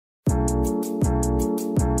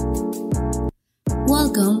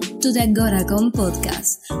Welcome to the Agoracom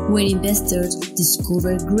podcast, where investors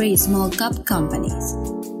discover great small cap companies.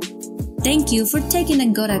 Thank you for taking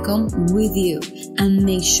Agoracom with you, and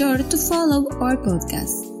make sure to follow our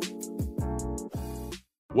podcast.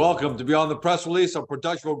 Welcome to Beyond the Press Release, a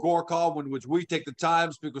production of Agoracom, in which we take the time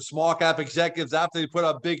to speak with small cap executives after they put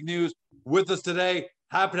out big news. With us today,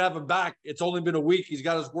 happy to have him back. It's only been a week. He's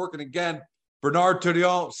got us working again. Bernard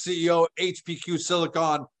Tourillon, CEO, HPQ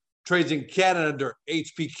Silicon, trades in Canada under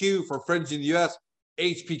HPQ. For friends in the US,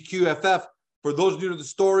 HPQFF. For those new to the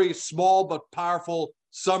story, small but powerful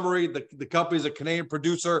summary. The company is a Canadian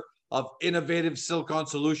producer of innovative silicon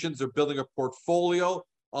solutions. They're building a portfolio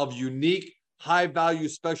of unique, high-value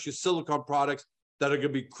specialty silicon products that are going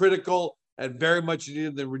to be critical and very much needed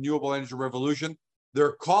in the renewable energy revolution. They're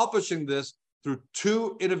accomplishing this through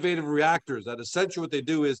two innovative reactors that essentially what they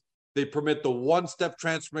do is they permit the one-step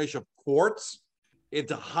transformation of quartz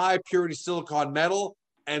into high-purity silicon metal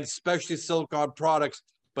and specialty silicon products,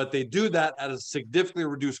 but they do that at a significantly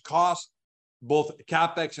reduced cost, both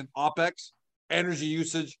CapEx and OpEx, energy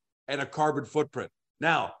usage, and a carbon footprint.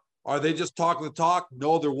 Now, are they just talking the talk?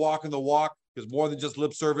 No, they're walking the walk, because more than just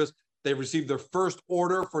lip service. They received their first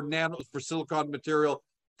order for silicon material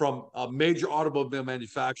from a major automobile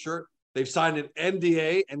manufacturer. They've signed an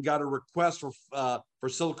NDA and got a request for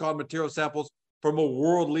silicon material samples from a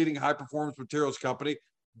world-leading high-performance materials company.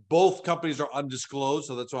 Both companies are undisclosed,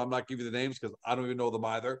 so that's why I'm not giving you the names, because I don't even know them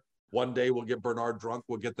either. One day we'll get Bernard drunk,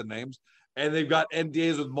 we'll get the names. And they've got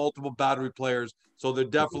NDAs with multiple battery players, so they're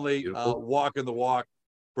definitely walking the walk.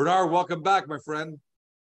 Bernard, welcome back, my friend.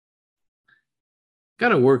 Got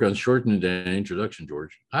to work on shortening that introduction,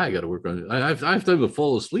 George. I got to work on it. I have time to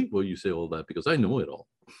fall asleep while you say all that, because I know it all.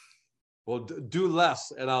 Well, do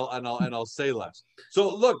less, and I'll say less.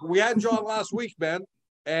 So, look, we had John last week, man,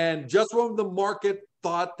 and just when the market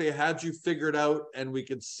thought they had you figured out, and we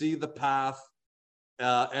could see the path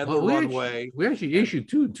and the runway. We actually issued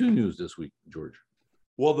two news this week, George.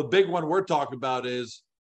 Well, the big one we're talking about is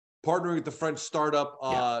partnering with the French startup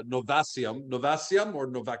Novatium. Novatium or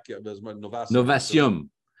Novacium? Novatium.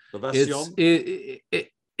 Novatium.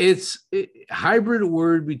 It's a hybrid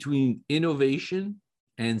word between innovation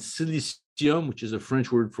and silicium, which is a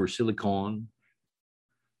French word for silicon.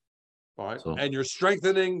 All right. So, and you're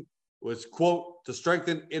strengthening, was quote, to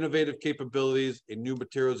strengthen innovative capabilities in new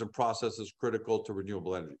materials and processes critical to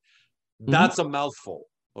renewable energy. That's a mouthful.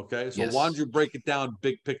 Okay. So why don't you break it down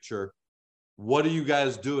big picture? What are you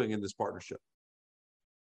guys doing in this partnership?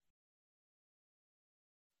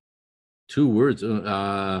 Two words.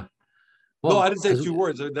 Well, no, I didn't say two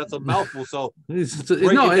words. That's a mouthful. So it is a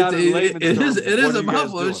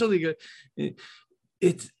mouthful. It's something good.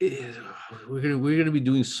 We're gonna be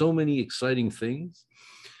doing so many exciting things.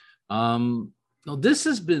 Now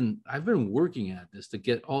I've been working at this to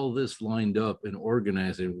get all this lined up and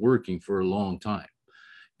organized and working for a long time,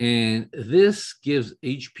 and this gives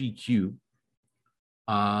HPQ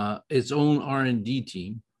its own R&D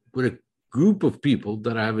team with a group of people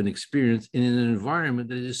that have an experience in an environment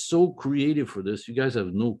that is so creative for this. You guys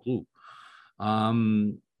have no clue.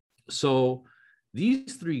 So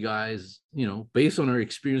these three guys, based on our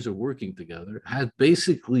experience of working together, had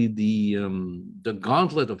basically the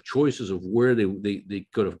gauntlet of choices of where they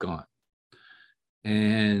could have gone.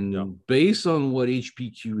 And based on what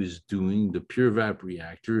HPQ is doing, the PureVap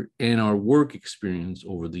reactor, and our work experience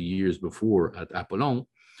over the years before at Apollon,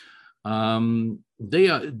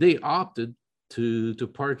 they opted to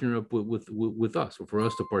partner up with us, or for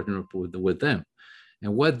us to partner up with them.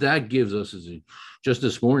 And what that gives us is, just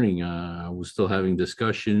this morning, we're still having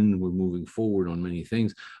discussion. We're moving forward on many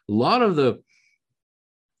things. A lot of the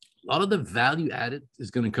value added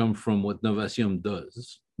is going to come from what Novatium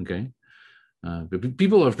does. Okay. But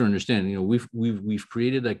people have to understand, we've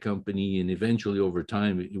created that company, and eventually over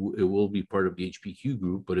time it will be part of the HPQ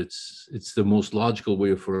group. But it's the most logical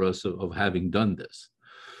way for us of having done this.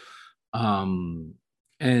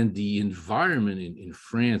 And the environment in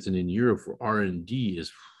France and in Europe for R&D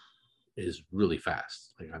is really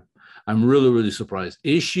fast. Like I'm really surprised.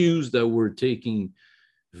 Issues that were taking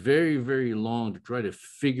very, very long to try to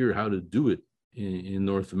figure how to do it in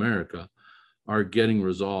North America are getting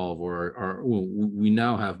resolved, or we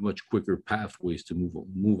now have much quicker pathways to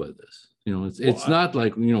move at this. It's not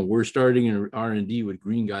like we're starting an R&D with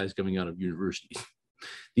green guys coming out of universities.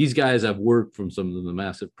 These guys have worked from some of the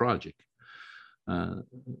massive project.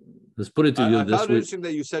 Let's put it to you this way. I found it interesting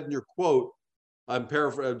that you said in your quote, I'm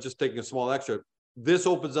paraphrasing, just taking a small excerpt, this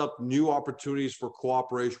opens up new opportunities for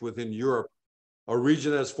cooperation within Europe, a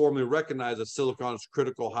region that is formally recognized as silicon is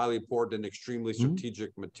critical, highly important, and extremely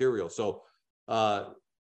strategic material. So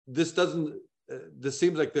this doesn't this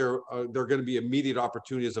seems like there are going to be immediate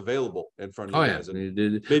opportunities available in front of you guys. Yeah.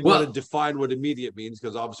 And maybe want to define what immediate means,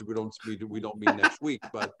 because obviously we don't mean next week.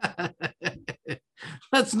 But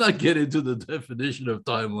let's not get into the definition of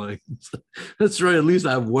timelines. That's right. At least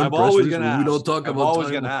I have one. I'm always going to ask. We don't talk about. I'm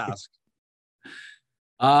always going to ask.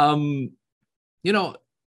 You know,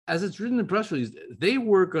 as it's written in the press release, they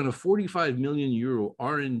work on a 45 million euro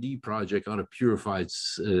R&D project on a purified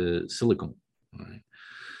silicon. All right.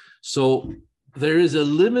 So there is a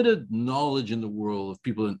limited knowledge in the world of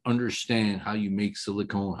people that understand how you make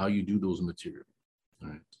silicone, how you do those materials. All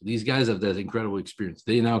right. So these guys have that incredible experience.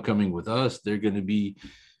 They're now coming with us. They're going to be,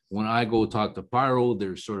 when I go talk to Pyro,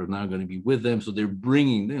 they're sort of now going to be with them. So they're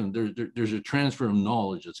bringing them. There's a transfer of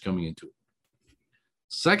knowledge that's coming into it.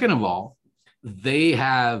 Second of all, they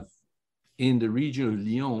have in the region of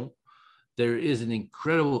Lyon, there is an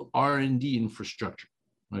incredible R&D infrastructure.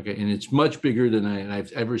 Okay, and it's much bigger than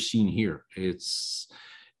I've ever seen here. It's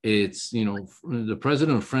you know, the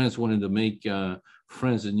president of France wanted to make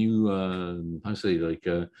France a new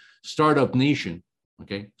startup nation.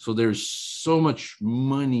 Okay, so there's so much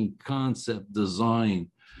money, concept, design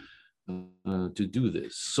to do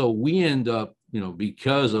this. So we end up, you know,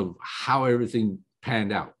 because of how everything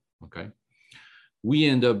panned out. Okay, we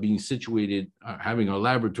end up being situated, having our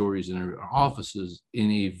laboratories and our offices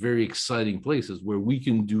in a very exciting places where we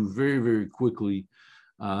can do very, very quickly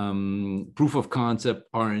proof of concept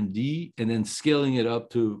R&D, and then scaling it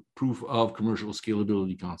up to proof of commercial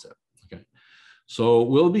scalability concept. Okay, so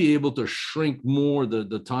we'll be able to shrink more the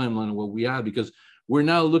timeline of what we have, because we're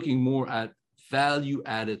now looking more at value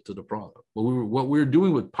added to the product. What we're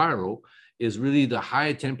doing with Pyro is really the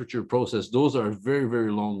high temperature process. Those are very,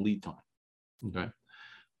 very long lead time. Okay.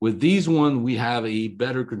 With these one, we have a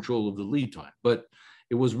better control of the lead time, but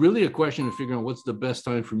it was really a question of figuring out what's the best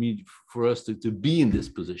time for us to be in this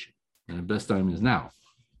position. And the best time is now.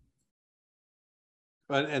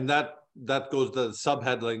 And that goes to the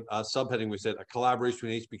subheading. We said a collaboration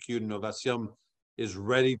between HPQ and Novasium is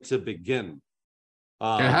ready to begin.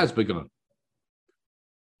 It has begun.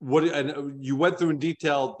 And you went through in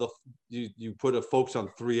detail, you put a focus on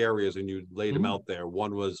 3 areas and you laid them out there.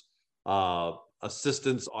 One was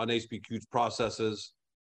assistance on HPQ's processes.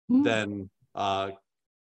 Then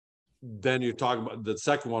you're talking about, the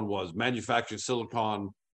second one was manufacturing silicon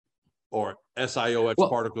or SiOx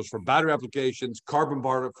particles for battery applications, carbon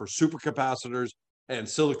barter for supercapacitors, and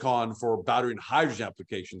silicon for battery and hydrogen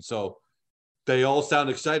applications. So they all sound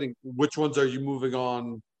exciting. Which ones are you moving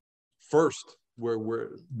on first? Where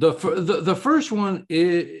the first one,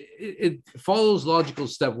 it follows logical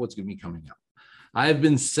step what's going to be coming out. I've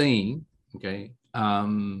been saying, okay,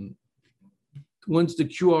 once the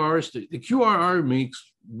QRR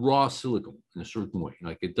makes raw silicon in a certain way,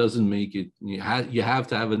 like it doesn't make it, you have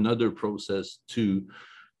to have another process to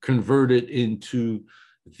convert it into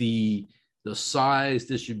the size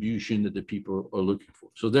distribution that the people are looking for.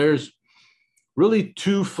 So there's really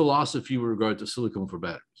 2 philosophies with regard to silicon for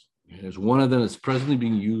batteries. There's one of them that's presently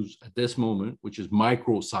being used at this moment, which is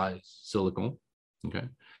micro size silicon, okay,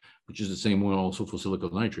 which is the same one also for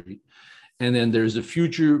silicon nitride. And then there's the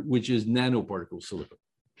future, which is nanoparticle silicon.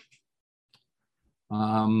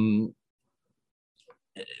 One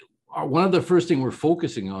of the first things we're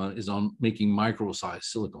focusing on is on making micro size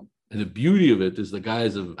silicon. And the beauty of it is the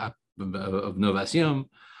guys of Novasium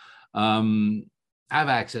have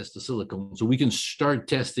access to silicon, so we can start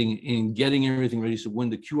testing and getting everything ready. So when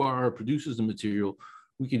the QRR produces the material,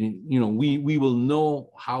 we can, you know, we will know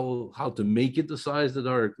how to make it the size that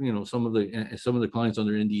our, you know, some of the clients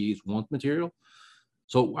under NDAs want material.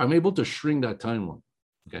 So I'm able to shrink that timeline.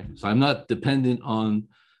 Okay, so I'm not dependent on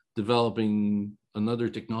developing another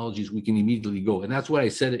technologies. We can immediately go, and that's why I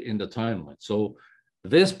said it in the timeline. So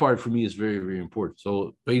this part for me is very, very important.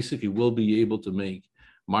 So basically, we'll be able to make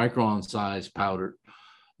micron size powder,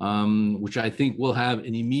 which I think will have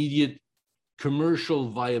an immediate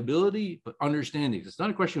commercial viability, but understanding it's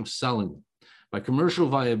not a question of selling them. By commercial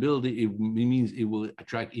viability, it means it will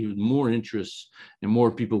attract even more interest and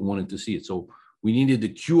more people wanting to see it. So we needed the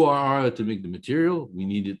QRR to make the material. We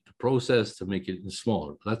needed the process to make it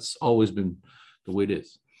smaller. That's always been the way it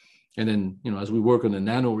is. And then, you know, as we work on the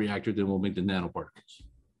nano reactor, then we'll make the nanoparticles.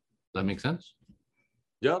 Does that make sense?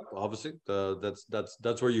 Yeah, obviously, that's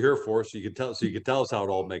what you're here for. So you can tell us how it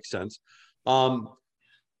all makes sense.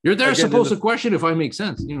 You're there supposed to question if I make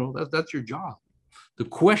sense. You know, that's your job. The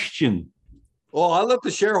question. Well, I let the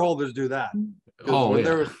shareholders do that. Oh,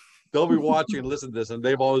 yeah. They'll be watching and listening to this, and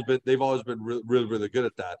they've always been really, really good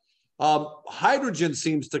at that. Hydrogen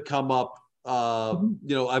seems to come up.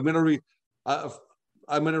 You know, I'm going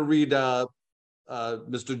to read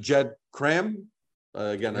Mr. Jed Cram.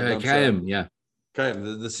 Again, Cam, yeah.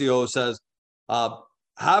 Cram, the CEO says,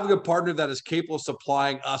 having a partner that is capable of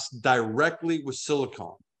supplying us directly with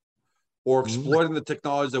silicon or exploiting the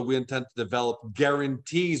technologies that we intend to develop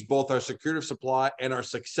guarantees both our security of supply and our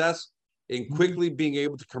success in quickly being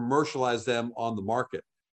able to commercialize them on the market.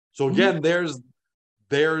 So again, there's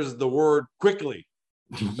the word quickly.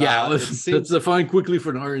 Yeah, let's define quickly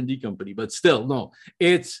for an R&D company, but still, no,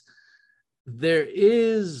 there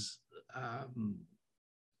is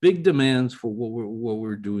big demands for what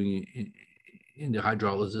we're doing in the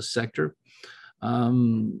hydrolysis sector.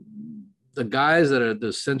 The guys that are at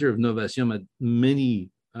the center of Novation had many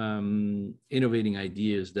innovating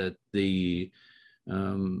ideas that they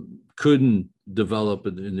couldn't develop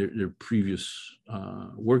in their previous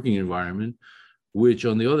working environment, which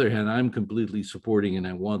on the other hand, I'm completely supporting and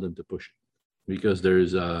I want them to push it because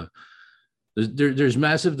there's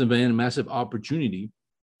massive demand, massive opportunity,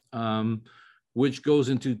 which goes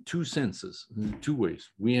into two senses, in two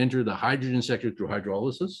ways. We enter the hydrogen sector through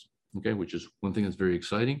hydrolysis, okay, which is one thing that's very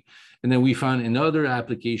exciting. And then we found another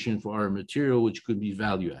application for our material, which could be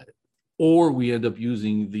value added. Or we end up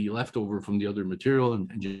using the leftover from the other material and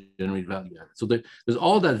generate value added. So there's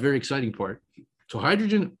all that very exciting part. So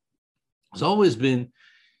hydrogen has always been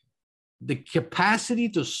the capacity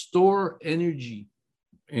to store energy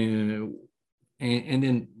and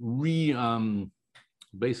then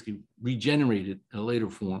basically regenerate it in a later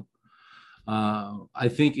form. I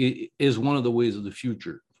think it is one of the ways of the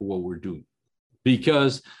future for what we're doing,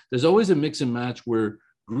 because there's always a mix and match where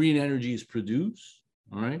green energy is produced,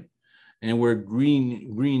 all right, and where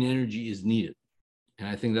green energy is needed. And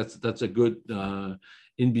I think that's a good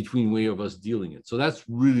in-between way of us dealing it. So that's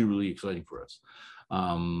really, really exciting for us.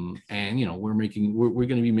 And you know, we're going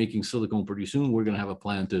to be making silicone pretty soon. We're going to have a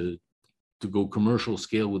plan to go commercial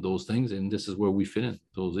scale with those things, and this is where we fit in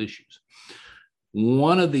those issues.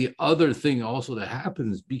 One of the other thing also that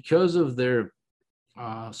happens because of their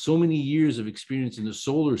so many years of experience in the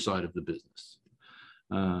solar side of the business,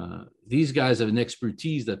 these guys have an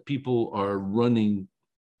expertise that people are running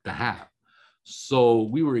to have. So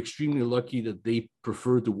we were extremely lucky that they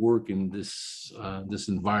preferred to work in this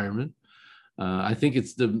environment. I think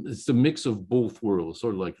it's the mix of both worlds,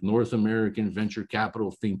 sort of like North American venture capital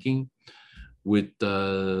thinking with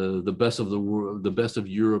the best of the world, the best of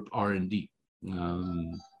Europe R&D. You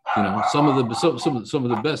know, some of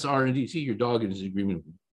the best R&D. See, your dog is in agreement with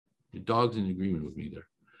me. Your dog's in agreement with me there.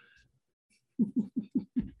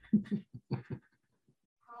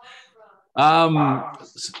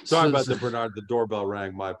 Sorry about that, Bernard. The doorbell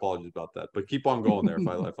rang. My apologies about that. But keep on going there if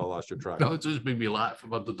I lost your track. No, it just made me laugh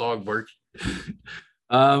about the dog barking.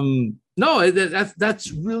 No,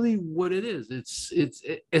 that's really what it is.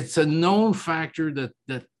 It's a known factor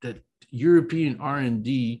that European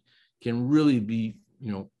R&D can really be,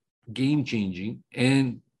 you know, game changing.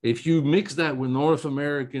 And if you mix that with North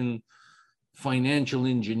American financial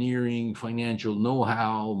engineering, financial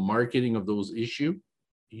know-how, marketing of those issues,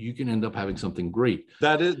 you can end up having something great.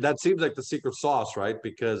 That seems like the secret sauce, right?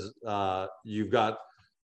 Because you've got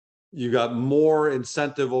more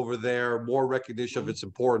incentive over there, more recognition of its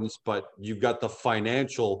importance, but you've got the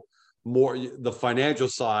financial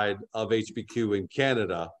side of HPQ in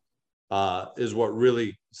Canada is what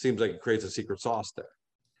really seems like it creates a secret sauce there.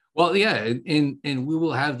 Well, yeah, and we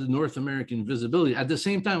will have the North American visibility at the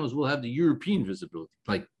same time as we'll have the European visibility.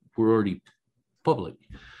 Like we're already public,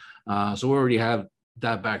 so we already have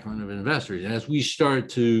that background of investors. And as we start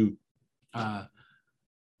to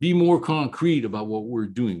be more concrete about what we're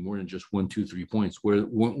doing, more than just 1, 2, 3 points, where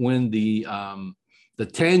when the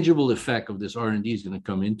tangible effect of this R&D is going to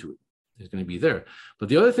come into it, is going to be there. But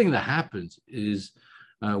the other thing that happens is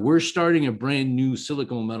we're starting a brand new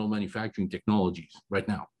silicon metal manufacturing technologies right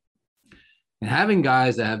now. And having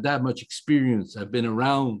guys that have that much experience, have been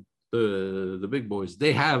around the big boys,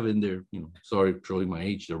 they have in their, you know, sorry, showing my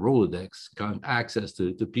age, their Rolodex, access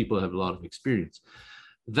to people that have a lot of experience.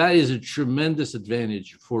 That is a tremendous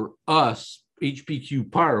advantage for us,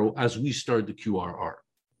 HPQ Pyro, as we start the QRR.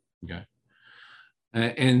 Okay.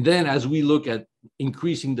 And then as we look at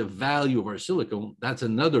increasing the value of our silicone, that's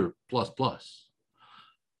another plus.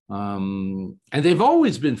 And they've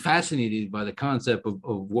always been fascinated by the concept of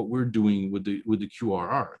what we're doing with the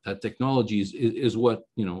QRR. That technology is what,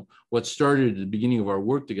 you know, what started at the beginning of our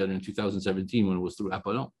work together in 2017 when it was through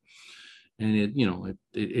Apollon. And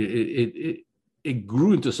it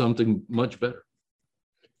grew into something much better.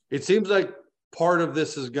 It seems like part of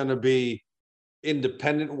this is going to be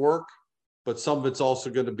independent work, but some of it's also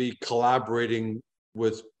going to be collaborating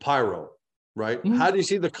with Pyro, right? Mm-hmm. How do you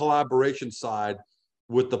see the collaboration side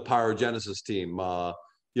with the Pyrogenesis team? Now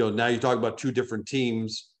you talk about two different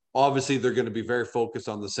teams. Obviously, they're going to be very focused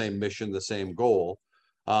on the same mission, the same goal.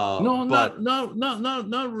 No, but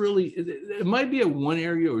not really. It might be a one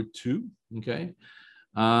area or two. Okay.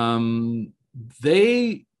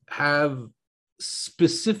 They have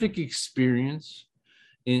specific experience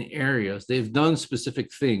in areas. They've done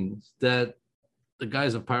specific things that the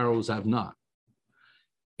guys of Pyros have not.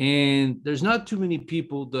 And there's not too many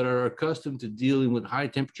people that are accustomed to dealing with high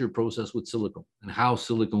temperature process with silicone and how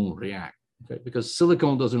silicone will react. Okay? Because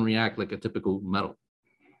silicone doesn't react like a typical metal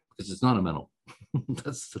because it's not a metal.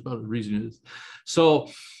 That's another reason it is. So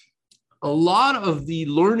a lot of the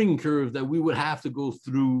learning curve that we would have to go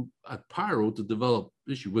through at Pyro to develop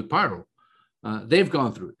issue with Pyro, they've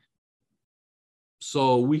gone through it.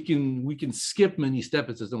 So we can skip many steps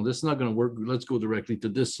and say, no, this is not going to work. Let's go directly to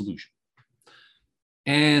this solution.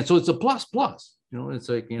 And so it's a plus. It's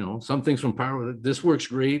like, some things from Pyro, this works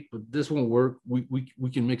great, but this won't work.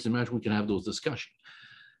 We can mix and match. We can have those discussions.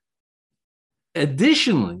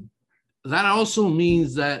 Additionally, that also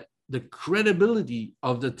means that the credibility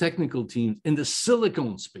of the technical teams in the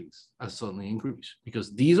silicone space has suddenly increased,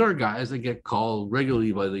 because these are guys that get called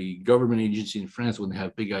regularly by the government agency in France when they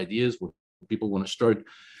have big ideas, when people want to start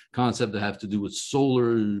concepts that have to do with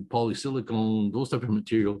solar, polysilicon, those type of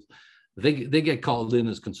materials. They get called in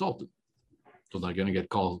as consultant. So they're going to get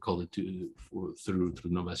called through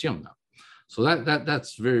Novation now. So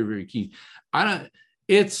that's very, very key.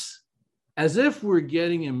 It's as if we're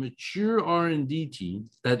getting a mature R&D team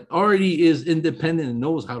that already is independent and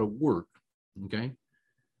knows how to work, okay?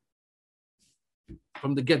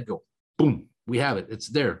 From the get-go, boom, we have it. It's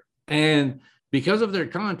there. And because of their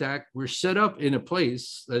contact, we're set up in a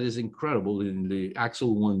place that is incredible. In the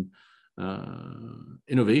Axel One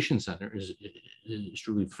Innovation Center is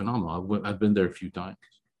truly phenomenal. I've been there a few times.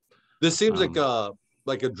 This seems like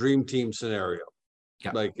a dream team scenario.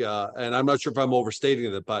 Yeah. And I'm not sure if I'm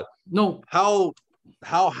overstating it, but no. How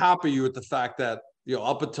happy are you with the fact that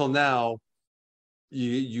up until now,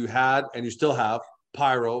 you had and you still have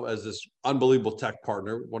Pyro as this unbelievable tech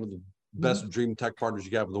partner, one of the best dream tech partners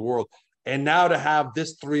you have in the world, and now to have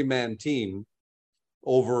this 3-man team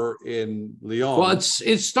over in Lyon. Well,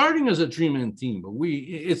 it's starting as a 3-man team, but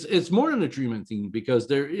it's more than a 3-man team, because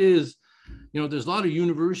there is, there's a lot of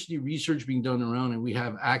university research being done around, and we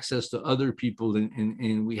have access to other people,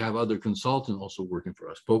 and we have other consultants also working for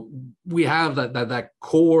us. But we have that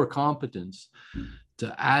core competence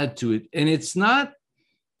to add to it, and it's not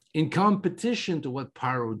in competition to what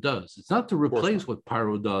Pyro does. It's not to replace what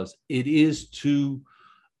Pyro does. It is to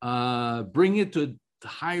bring it to a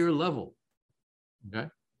higher level. Okay.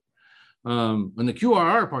 On the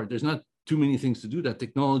QRR part, there's not too many things to do. That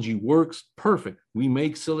technology works perfect. We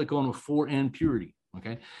make silicone of 4N purity.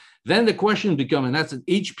 Okay. Then the question becomes, and that's an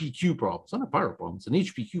HPQ problem. It's not a Pyro problem. It's an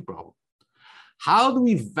HPQ problem. How do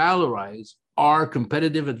we valorize our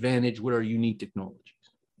competitive advantage with our unique technologies?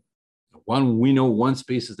 We know one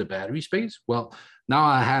space is the battery space. Well, now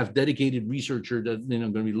I have dedicated researcher that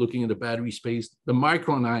going to be looking at the battery space, the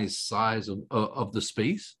micronized size of the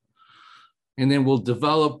space. And then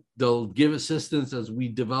they'll give assistance as we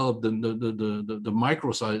develop the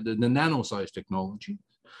micro size, the nano size technology.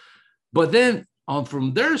 But then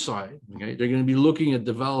from their side, okay, they're going to be looking at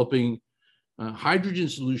developing a hydrogen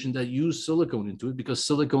solution that use silicone into it, because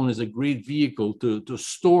silicone is a great vehicle to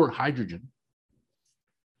store hydrogen.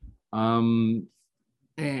 And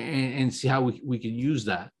see how we can use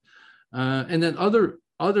that. And then other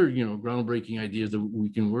groundbreaking ideas that we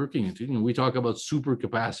can working into. We talk about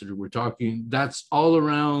supercapacitor. We're talking, that's all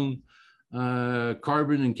around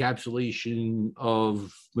carbon encapsulation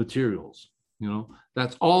of materials.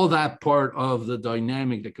 That's all that part of the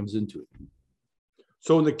dynamic that comes into it.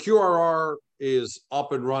 So when the QRR is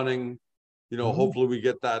up and running, hopefully we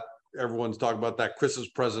get that. Everyone's talking about that Christmas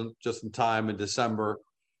present just in time in December.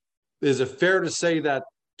 Is it fair to say that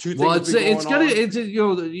two things?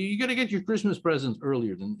 Well, you got to get your Christmas presents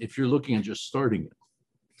earlier than if you're looking at just starting it.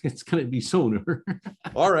 It's going to be sooner.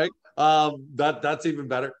 All right, that's even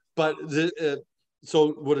better. But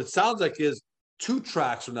so what it sounds like is 2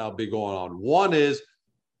 tracks will now be going on. One is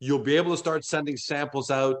you'll be able to start sending samples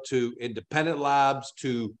out to independent labs,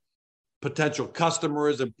 to potential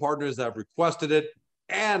customers and partners that have requested it,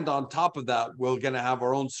 and on top of that, we're going to have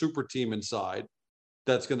our own super team inside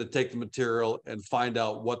that's going to take the material and find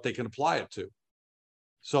out what they can apply it to.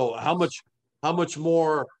 So how much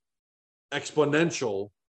more exponential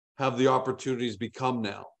have the opportunities become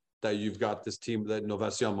now that you've got this team, that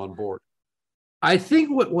Novation on board? I think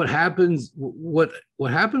what happened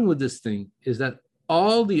with this thing is that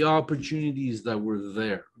all the opportunities that were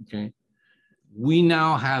there, okay, we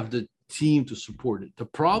now have the team to support it. The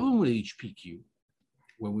problem with HPQ,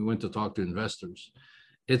 when we went to talk to investors,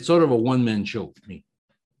 it's sort of a one-man show for me,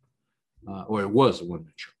 or it was a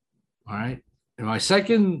one-man show. All right. And my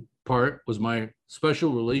second part was my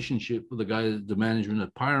special relationship with the guys, the management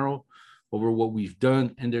at Pyro, over what we've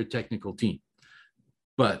done and their technical team.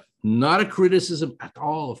 But not a criticism at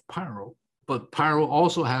all of Pyro, but Pyro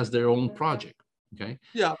also has their own project. Okay.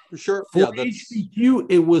 Yeah, for sure. For Yeah, HPQ,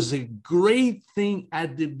 it was a great thing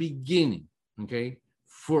at the beginning. Okay.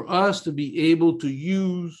 For us to be able to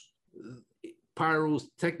use Pyro's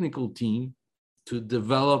technical team to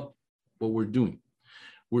develop what we're doing.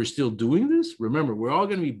 We're still doing this. Remember, we're all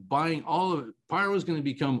going to be buying all of it. Pyro is going to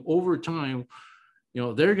become, over time,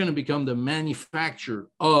 they're going to become the manufacturer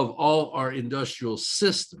of all our industrial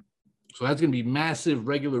system. So that's going to be massive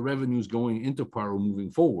regular revenues going into Pyro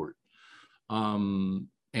moving forward, and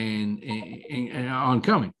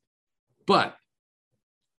oncoming. But,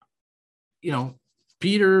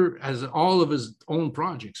 Peter has all of his own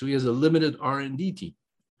projects, so he has a limited R&D team.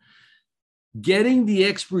 Getting the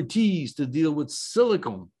expertise to deal with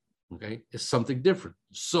silicone, okay, is something different.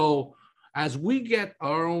 So as we get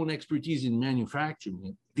our own expertise in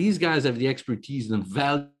manufacturing, these guys have the expertise and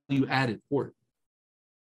value added for it.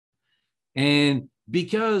 And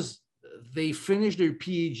because they finished their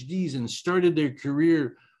PhDs and started their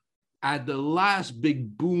career at the last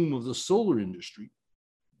big boom of the solar industry,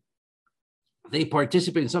 they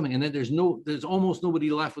participate in something, and then there's almost nobody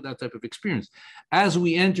left with that type of experience. As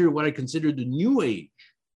we enter what I consider the new age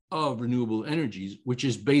of renewable energies, which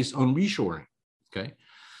is based on reshoring, okay?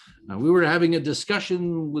 Now, we were having a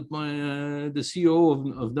discussion with the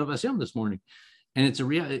CEO of Novation this morning, and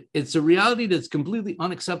it's a reality that's completely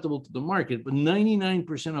unacceptable to the market, but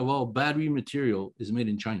 99% of all battery material is made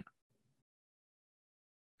in China.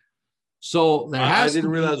 So I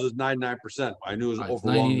didn't realize it was 99%. I knew it was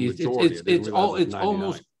overwhelming majority. It's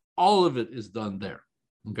almost all of it is done there.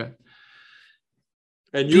 Okay.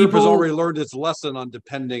 And Europe has already learned its lesson on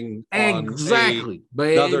depending on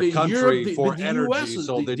another country for energy.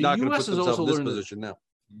 So they're not going to put themselves in this position now.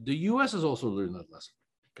 The US has also learned that lesson.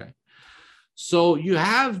 Okay. So you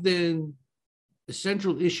have then the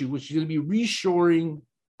central issue, which is going to be reshoring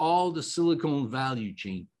all the silicone value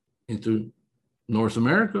chain into North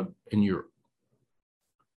America and Europe.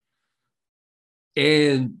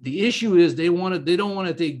 And the issue is they don't want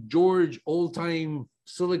to take George old-time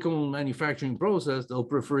silicone manufacturing process. They'll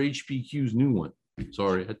prefer HPQ's new one.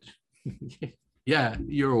 Sorry. Yeah,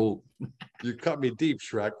 you're old. You cut me deep,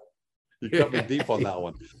 Shrek. You cut me deep on that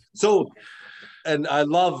one. So, and I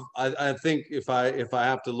think if I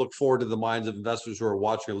have to look forward to the minds of investors who are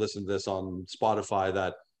watching or listening to this on Spotify,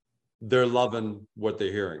 that they're loving what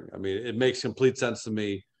they're hearing. I mean, it makes complete sense to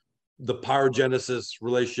me. The PyroGenesis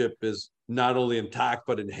relationship is not only intact,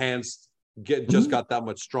 but enhanced, just got that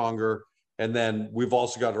much stronger. And then we've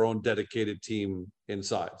also got our own dedicated team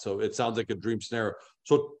inside. So it sounds like a dream scenario.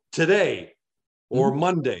 So today or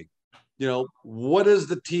Monday, what is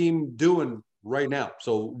the team doing right now?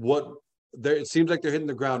 So it seems like they're hitting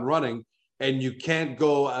the ground running, and you can't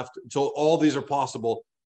go after. So all these are possible.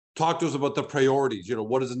 Talk to us about the priorities.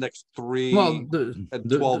 What does the next 3 and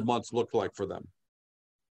 12 months look like for them?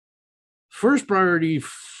 First priority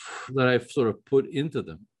that I've sort of put into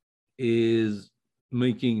them is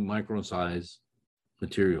making micron size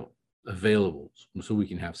material available so we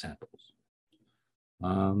can have samples.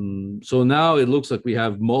 So now it looks like we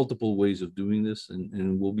have multiple ways of doing this,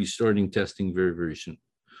 and we'll be starting testing very, very soon.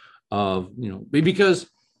 Because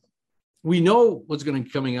we know what's going to be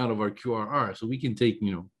coming out of our QRR, so we can take,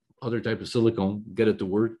 other type of silicone, get it to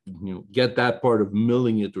work, get that part of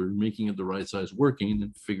milling it or making it the right size working, and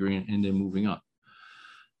then figuring it and then moving on.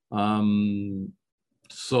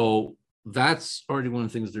 So that's already one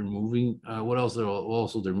of the things they're moving. What else? They're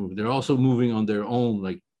moving. They're also moving on their own,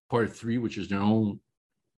 like part 3, which is their own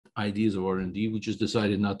ideas of R&D. We just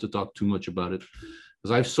decided not to talk too much about it,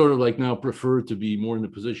 because I've sort of now prefer to be more in the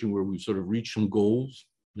position where we've sort of reached some goals,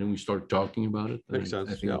 then we start talking about it. Makes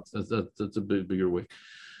sense. I think that's a bigger way.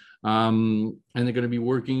 And they're going to be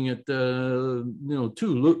working at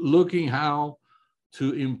looking how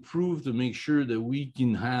to improve to make sure that we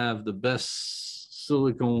can have the best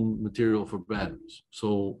silicone material for batteries.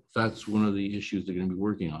 So that's one of the issues they're going to be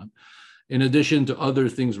working on, in addition to other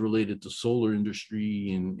things related to solar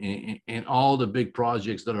industry and all the big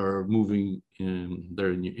projects that are moving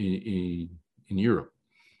in Europe.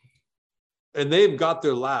 And they've got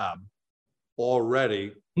their lab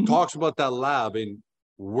already. Talks about that lab and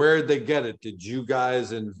where'd they get it? Did you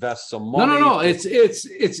guys invest some money? No. It's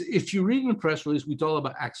if you read in the press release, we talk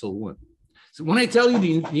about Axel One. So when I tell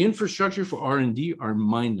you the infrastructure for R&D are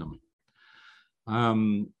mind-numbing.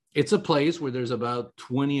 It's a place where there's about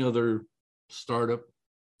 20 other startups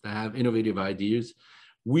that have innovative ideas.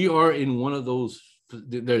 We are in one of those,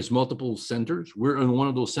 there's multiple centers. We're in one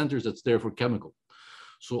of those centers that's there for chemical.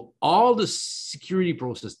 So all the security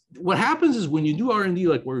process, what happens is when you do R&D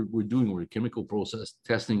like we're doing with chemical process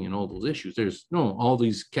testing and all those issues, there's all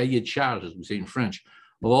these cahiers de charges, as we say in French,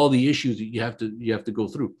 of all the issues that you have to go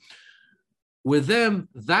through. With them,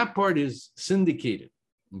 that part is syndicated.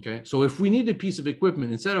 Okay, so if we need a piece of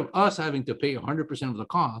equipment, instead of us having to pay 100% of the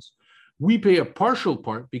cost, we pay a partial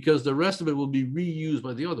part because the rest of it will be reused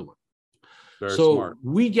by the other one. Very so smart.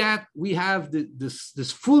 we have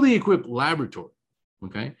this fully equipped laboratory.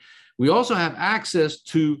 Okay, we also have access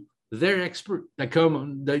to their expert that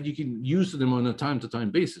you can use to them on a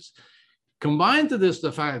time-to-time basis. Combined to this,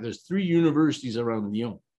 the fact that there's 3 universities around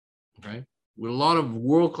Lyon, okay, with a lot of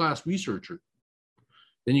world-class researchers.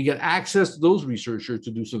 Then you get access to those researchers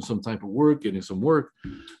to do some type of work, getting some work.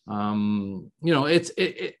 It's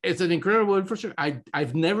an incredible infrastructure.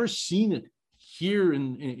 I've never seen it here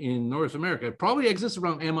in North America. It probably exists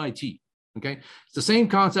around MIT. Okay, it's the same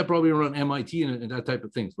concept probably around MIT and that type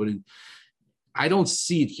of things, but I don't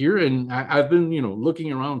see it here. And I've been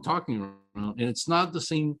looking around, talking around, and it's not the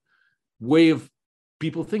same way of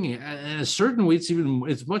people thinking. In a certain way,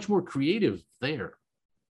 it's much more creative there.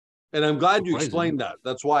 And I'm glad you explained that.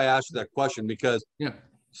 That's why I asked you that question, because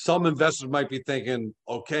some investors might be thinking,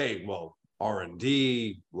 okay, well,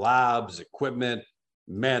 R&D, labs, equipment,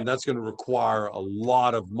 man, that's going to require a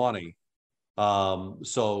lot of money.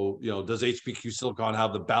 So, does HPQ Silicon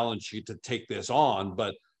have the balance sheet to take this on?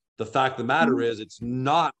 But the fact of the matter is it's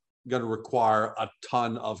not going to require a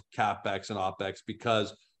ton of CapEx and OpEx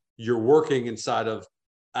because you're working inside of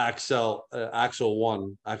Axel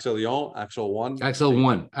One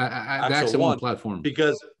platform.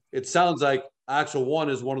 Because it sounds like Axel One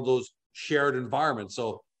is one of those shared environments.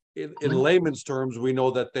 So in layman's terms, we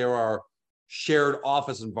know that there are shared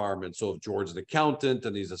office environments. So if George is an accountant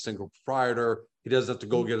and he's a single proprietor, he doesn't have to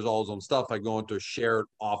go get all his own stuff. I go into a shared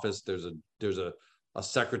office. There's a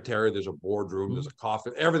secretary, there's a boardroom, there's a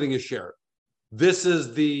coffee, everything is shared. This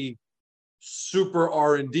is the super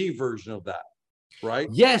R&D version of that, right?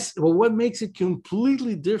 Yes. Well, what makes it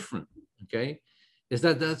completely different, okay, is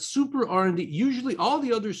that super R&D, usually all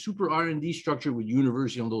the other super R&D structure with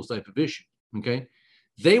university on those type of issues, okay,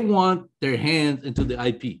 they want their hands into the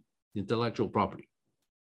IP, intellectual property.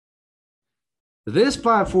 This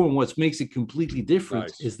platform, what makes it completely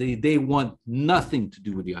different is they want nothing to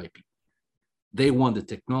do with the IP. They want the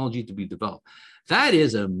technology to be developed. That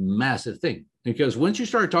is a massive thing, because once you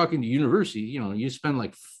start talking to university, you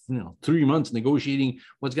spend 3 months negotiating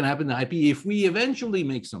what's going to happen to IP if we eventually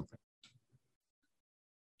make something.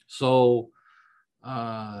 So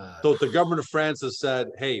the government of France has said,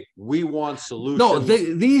 hey, we want solutions. No,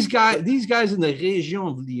 these guys in the Région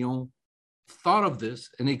of Lyon thought of this,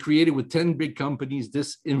 and they created with 10 big companies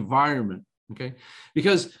this environment, okay?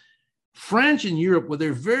 Because France and Europe, what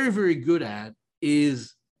they're very, very good at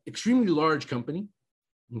is extremely large company,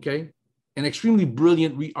 okay, and extremely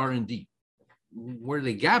brilliant R&D. Where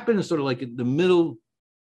they gap in is sort of like in the middle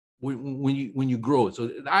when you grow it. So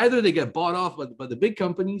either they get bought off by the big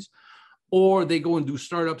companies, or they go and do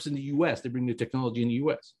startups in the US. They bring the technology in the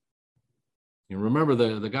US. You remember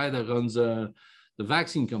the guy that runs the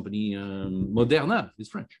vaccine company, Moderna, is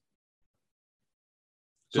French.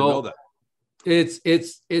 Didn't know that.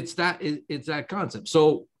 It's that concept.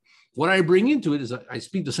 So what I bring into it is I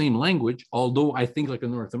speak the same language, although I think like a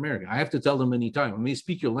North American. I have to tell them anytime, I may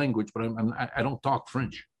speak your language, but I don't talk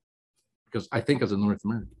French because I think as a North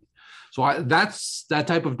American. So that's that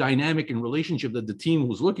type of dynamic and relationship that the team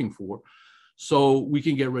was looking for, so we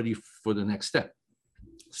can get ready for the next step.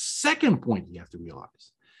 Second point you have to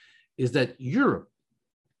realize is that Europe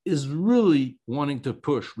is really wanting to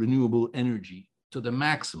push renewable energy to the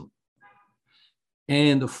maximum.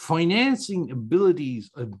 And the financing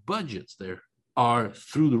abilities of budgets there are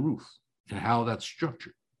through the roof, and how that's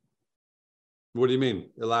structured. What do you mean?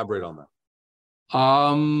 Elaborate on that.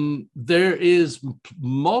 There is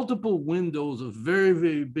multiple windows of very,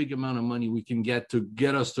 very big amount of money we can get to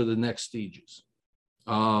get us to the next stages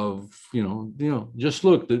of, just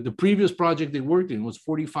look, the previous project they worked in was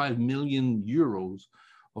 45 million euros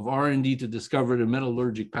of R&D to discover the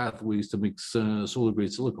metallurgic pathways to make solar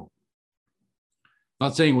grade silicon.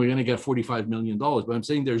 Not saying we're going to get $45 million, but I'm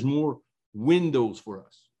saying there's more windows for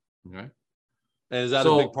us. Okay. And is that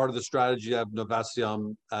a big part of the strategy of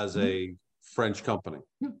Novation as a French company?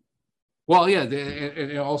 Yeah. Well, yeah.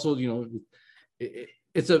 And also,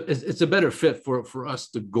 it's a better fit for us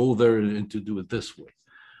to go there and to do it this way.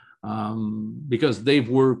 Because they've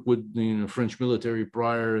worked with French military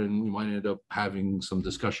prior, and we might end up having some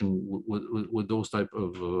discussion with those type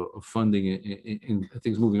of funding and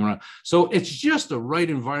things moving around. So it's just the right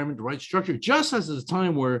environment, the right structure, just as a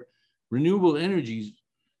time where renewable energies,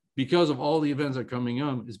 because of all the events that are coming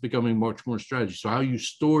up, is becoming much more strategy. So how you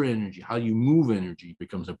store energy, how you move energy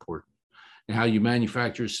becomes important, and how you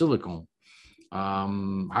manufacture silicone.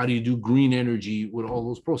 How do you do green energy with all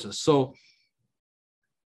those processes? So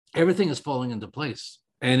everything is falling into place,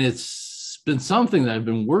 and it's been something that I've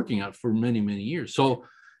been working at for many, many years. So,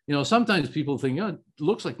 sometimes people think, oh, it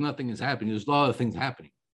looks like nothing is happening. There's a lot of things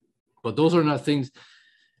happening, but those are not things,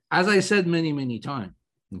 as I said many, many times,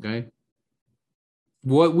 okay?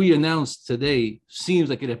 What we announced today seems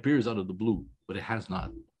like it appears out of the blue, but it has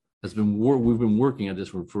not. We've been working at this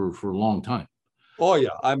for a long time. Oh yeah,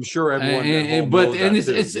 I'm sure everyone.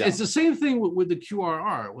 It's the same thing with the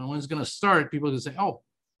QRR. When it's going to start, people are going to say, "Oh,"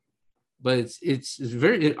 but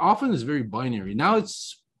it often is very binary. Now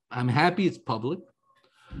I'm happy it's public,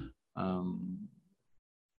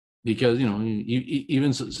 because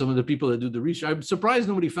even some of the people that do the research, I'm surprised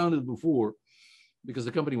nobody found it before, because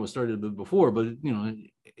the company was started a bit before. But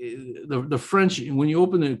the French, when you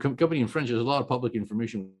open a company in French, there's a lot of public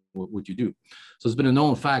information what you do. So it's been a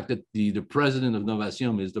known fact that the president of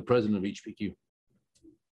Novation is the president of HPQ.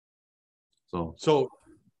 So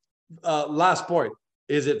last point,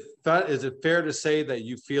 is it fair to say that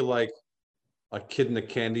you feel like a kid in a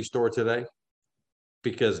candy store today?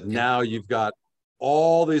 Because now you've got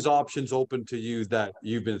all these options open to you that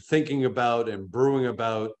you've been thinking about and brewing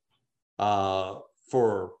about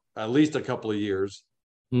for at least a couple of years.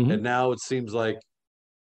 Mm-hmm. And now it seems like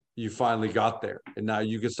you finally got there, and now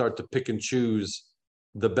you can start to pick and choose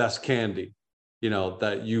the best candy,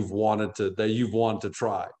 that you've wanted to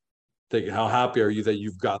try. How happy are you that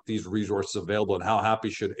you've got these resources available, and how happy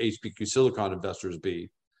should HPQ Silicon investors be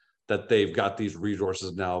that they've got these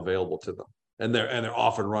resources now available to them, and they're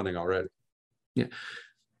off and running already? Yeah.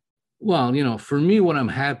 Well, for me, what I'm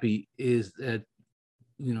happy is that,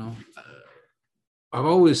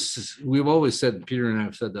 we've always said, Peter and I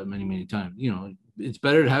have said that many, many times, it's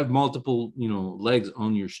better to have multiple, legs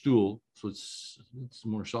on your stool, so it's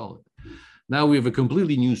more solid. Now we have a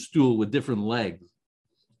completely new stool with different legs.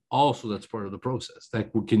 Also, that's part of the process,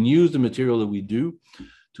 that we can use the material that we do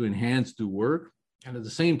to enhance the work, and at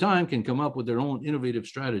the same time can come up with their own innovative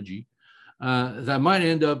strategy that might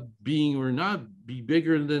end up being or not be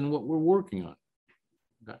bigger than what we're working on.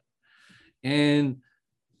 Okay. And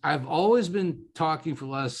I've always been talking for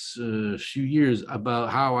the last few years about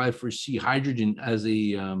how I foresee hydrogen as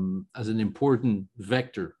an important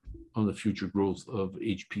vector on the future growth of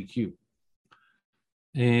HPQ.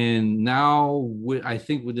 And now, I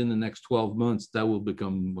think within the next 12 months, that will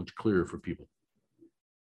become much clearer for people.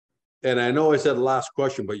 And I know I said last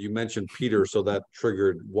question, but you mentioned Peter, so that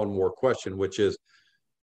triggered one more question, which is,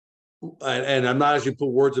 and I'm not actually put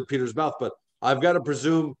words in Peter's mouth, but I've got to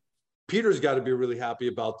presume Peter's got to be really happy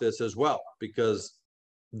about this as well, because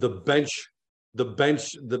the bench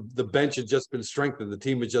has just been strengthened. The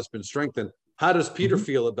team has just been strengthened. How does Peter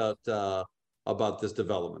feel about this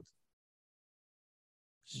development?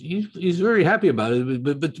 He's very happy about it,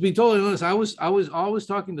 but to be totally honest, I was always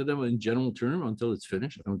talking to them in general term until it's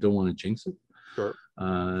finished. I don't want to jinx it. Sure.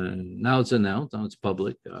 Now it's announced. Now it's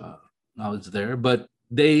public. Now it's there. But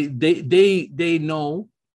they know,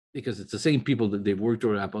 because it's the same people that they've worked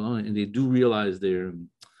with Apollon, and they do realize the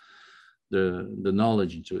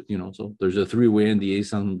knowledge into it. So there's a three-way NDA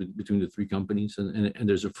signed between the three companies, and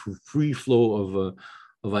there's a free flow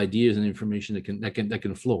of ideas and information that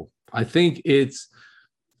can flow. I think it's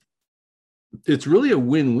really a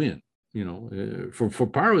win-win. For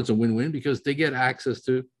Pyro, it's a win-win because they get access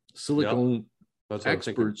to silicone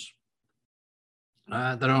experts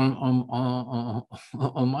that are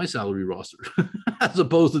on my salary roster, as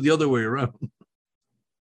opposed to the other way around.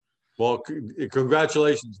 Well,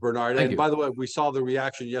 congratulations, Bernard. Thank you. By the way, we saw the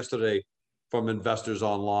reaction yesterday from investors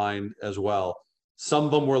online as well. Some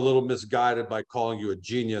of them were a little misguided by calling you a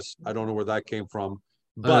genius. I don't know where that came from,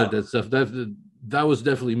 but that was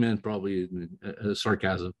definitely meant probably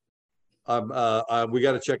sarcasm. We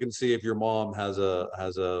got to check and see if your mom has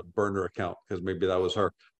a burner account, because maybe that was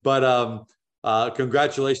her. But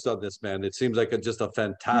congratulations on this, man. It seems like just a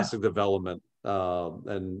fantastic development,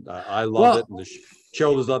 and I love it. And the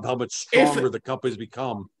shareholders love how much stronger the company's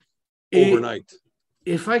become overnight.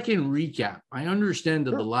 If I can recap, I understand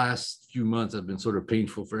that the last few months have been sort of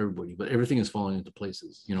painful for everybody, but everything is falling into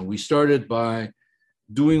places. We started by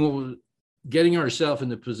getting ourselves in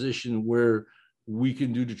the position where we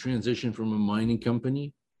can do the transition from a mining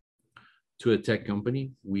company to a tech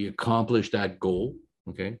company. We accomplished that goal.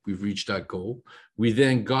 Okay, we've reached that goal. We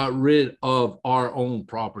then got rid of our own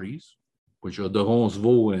properties, which are the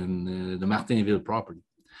Roncevaux and the Martinville property.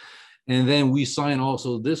 And then we signed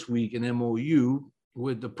also this week an MOU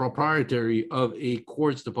with the proprietary of a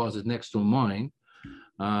quartz deposit next to a mine,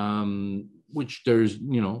 which there's,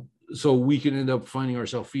 so we can end up finding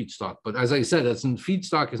ourselves feedstock. But as I said,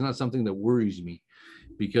 feedstock is not something that worries me,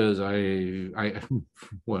 because I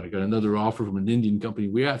got another offer from an Indian company.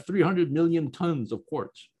 We have 300 million tons of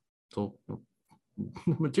quartz. So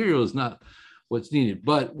material is not what's needed.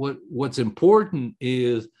 But what's important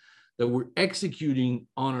is that we're executing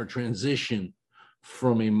on our transition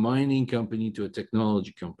from a mining company to a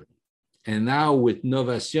technology company. And now with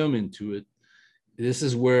Novasium into it, this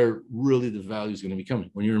is where really the value is going to be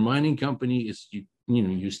coming. When you're a mining company, it's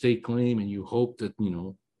you stake claim and you hope that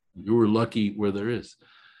you're lucky where there is.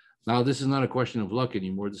 Now, this is not a question of luck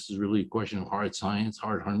anymore. This is really a question of hard science,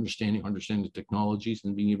 hard understanding the technologies,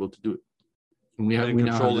 and being able to do it. And we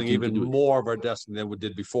controlling even more of our destiny than we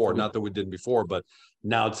did before. Not that we didn't before, but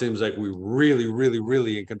now it seems like we're really, really,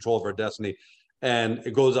 really in control of our destiny. And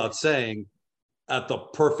it goes out saying at the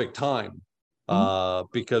perfect time,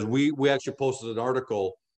 because we actually posted an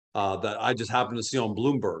article that I just happened to see on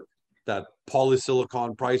Bloomberg that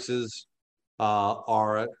polysilicon prices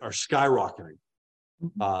are skyrocketing.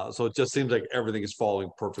 So it just seems like everything is falling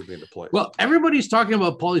perfectly into place. Well, everybody's talking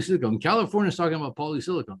about polysilicon. California's talking about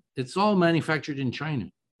polysilicon. It's all manufactured in China.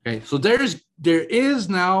 Okay, so there is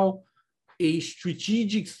now a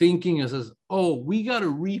strategic thinking that says, oh, we got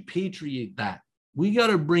to repatriate that. We got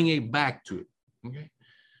to bring it back to it. Okay,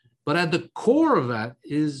 but at the core of that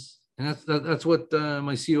is, and that's what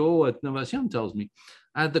my COO at Novasium tells me.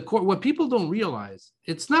 At the core, what people don't realize,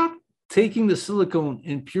 it's not taking the silicone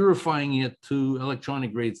and purifying it to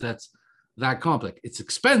electronic grades that's that complex. It's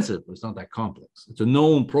expensive, but it's not that complex. It's a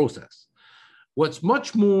known process. What's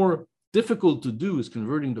much more difficult to do is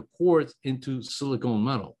converting the quartz into silicone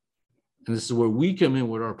metal. And this is where we come in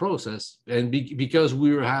with our process. And because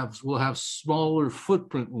we'll have smaller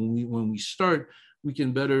footprint when we start, we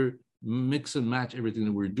can better mix and match everything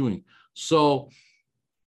that we're doing. So,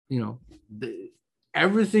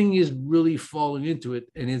 everything is really falling into it,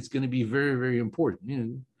 and it's going to be very, very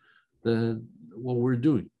important, what we're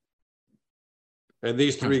doing. And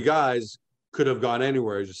these three guys could have gone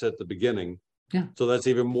anywhere, as you said at the beginning. Yeah. So that's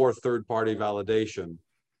even more third-party validation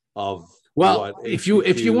of if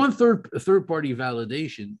you want third-party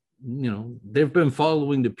validation, they've been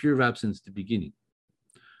following the PureVap since the beginning.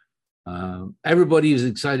 Everybody is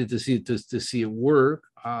excited to see it work.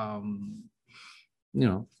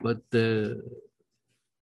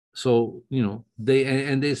 So,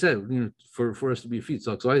 they said, for us to be a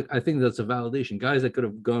feedstock. So I think that's a validation. Guys that could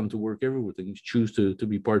have gone to work everywhere choose to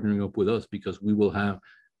be partnering up with us because we will have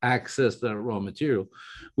access to that raw material,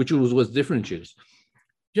 which was what differentiates.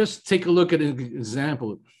 Just take a look at an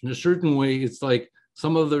example. In a certain way, it's like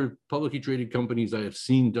some other publicly traded companies I have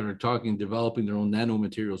seen that are developing their own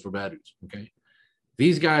nanomaterials for batteries, okay?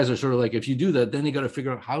 These guys are sort of like, if you do that, then they got to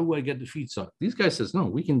figure out, how do I get the feedstock? These guys says, no,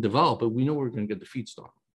 we can develop it. We know we're going to get the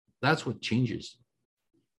feedstock. That's what changes.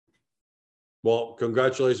 Well,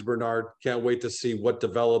 congratulations, Bernard. Can't wait to see what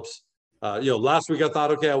develops. Last week I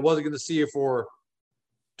thought, okay, I wasn't going to see you for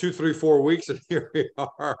 2, 3, 4 weeks, and here we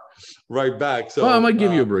are right back. So I might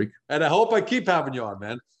give you a break. And I hope I keep having you on,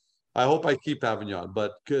 man. I hope I keep having you on.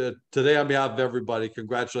 But today, on behalf of everybody,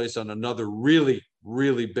 congratulations on another really,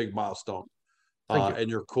 really big milestone. And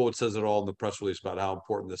your quote says it all in the press release about how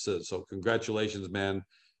important this is. So congratulations, man.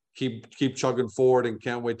 Keep chugging forward, and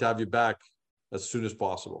can't wait to have you back as soon as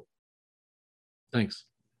possible. Thanks.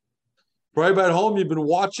 For everybody at home, you've been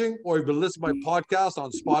watching or you've been listening to my podcast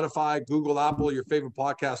on Spotify, Google, Apple, your favorite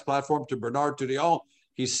podcast platform, to Bernard Tudillon.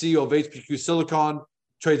 He's CEO of HPQ Silicon,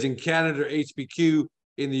 trades in Canada, HPQ,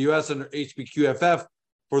 in the US under HPQFF.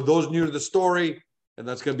 For those new to the story, and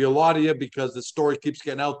that's going to be a lot of you because the story keeps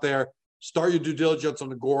getting out there, start your due diligence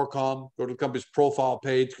on Agoracom. Go to the company's profile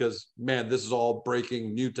page because, man, this is all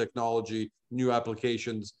breaking new technology, new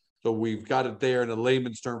applications. So we've got it there in a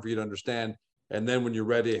layman's term for you to understand. And then when you're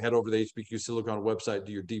ready, head over to the HPQ Silicon website,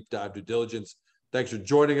 do your deep dive due diligence. Thanks for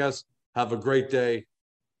joining us. Have a great day.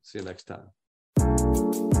 See you next time.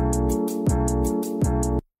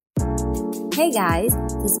 Hey guys,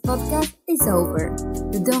 this podcast is over.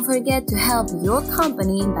 But don't forget to help your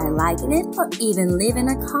company by liking it or even leaving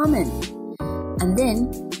a comment. And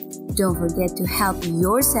then, don't forget to help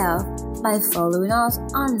yourself by following us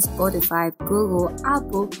on Spotify, Google,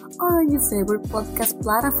 Apple, or on your favorite podcast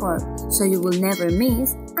platform so you will never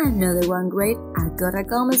miss another one great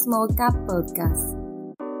Agora.com Small Cap podcast.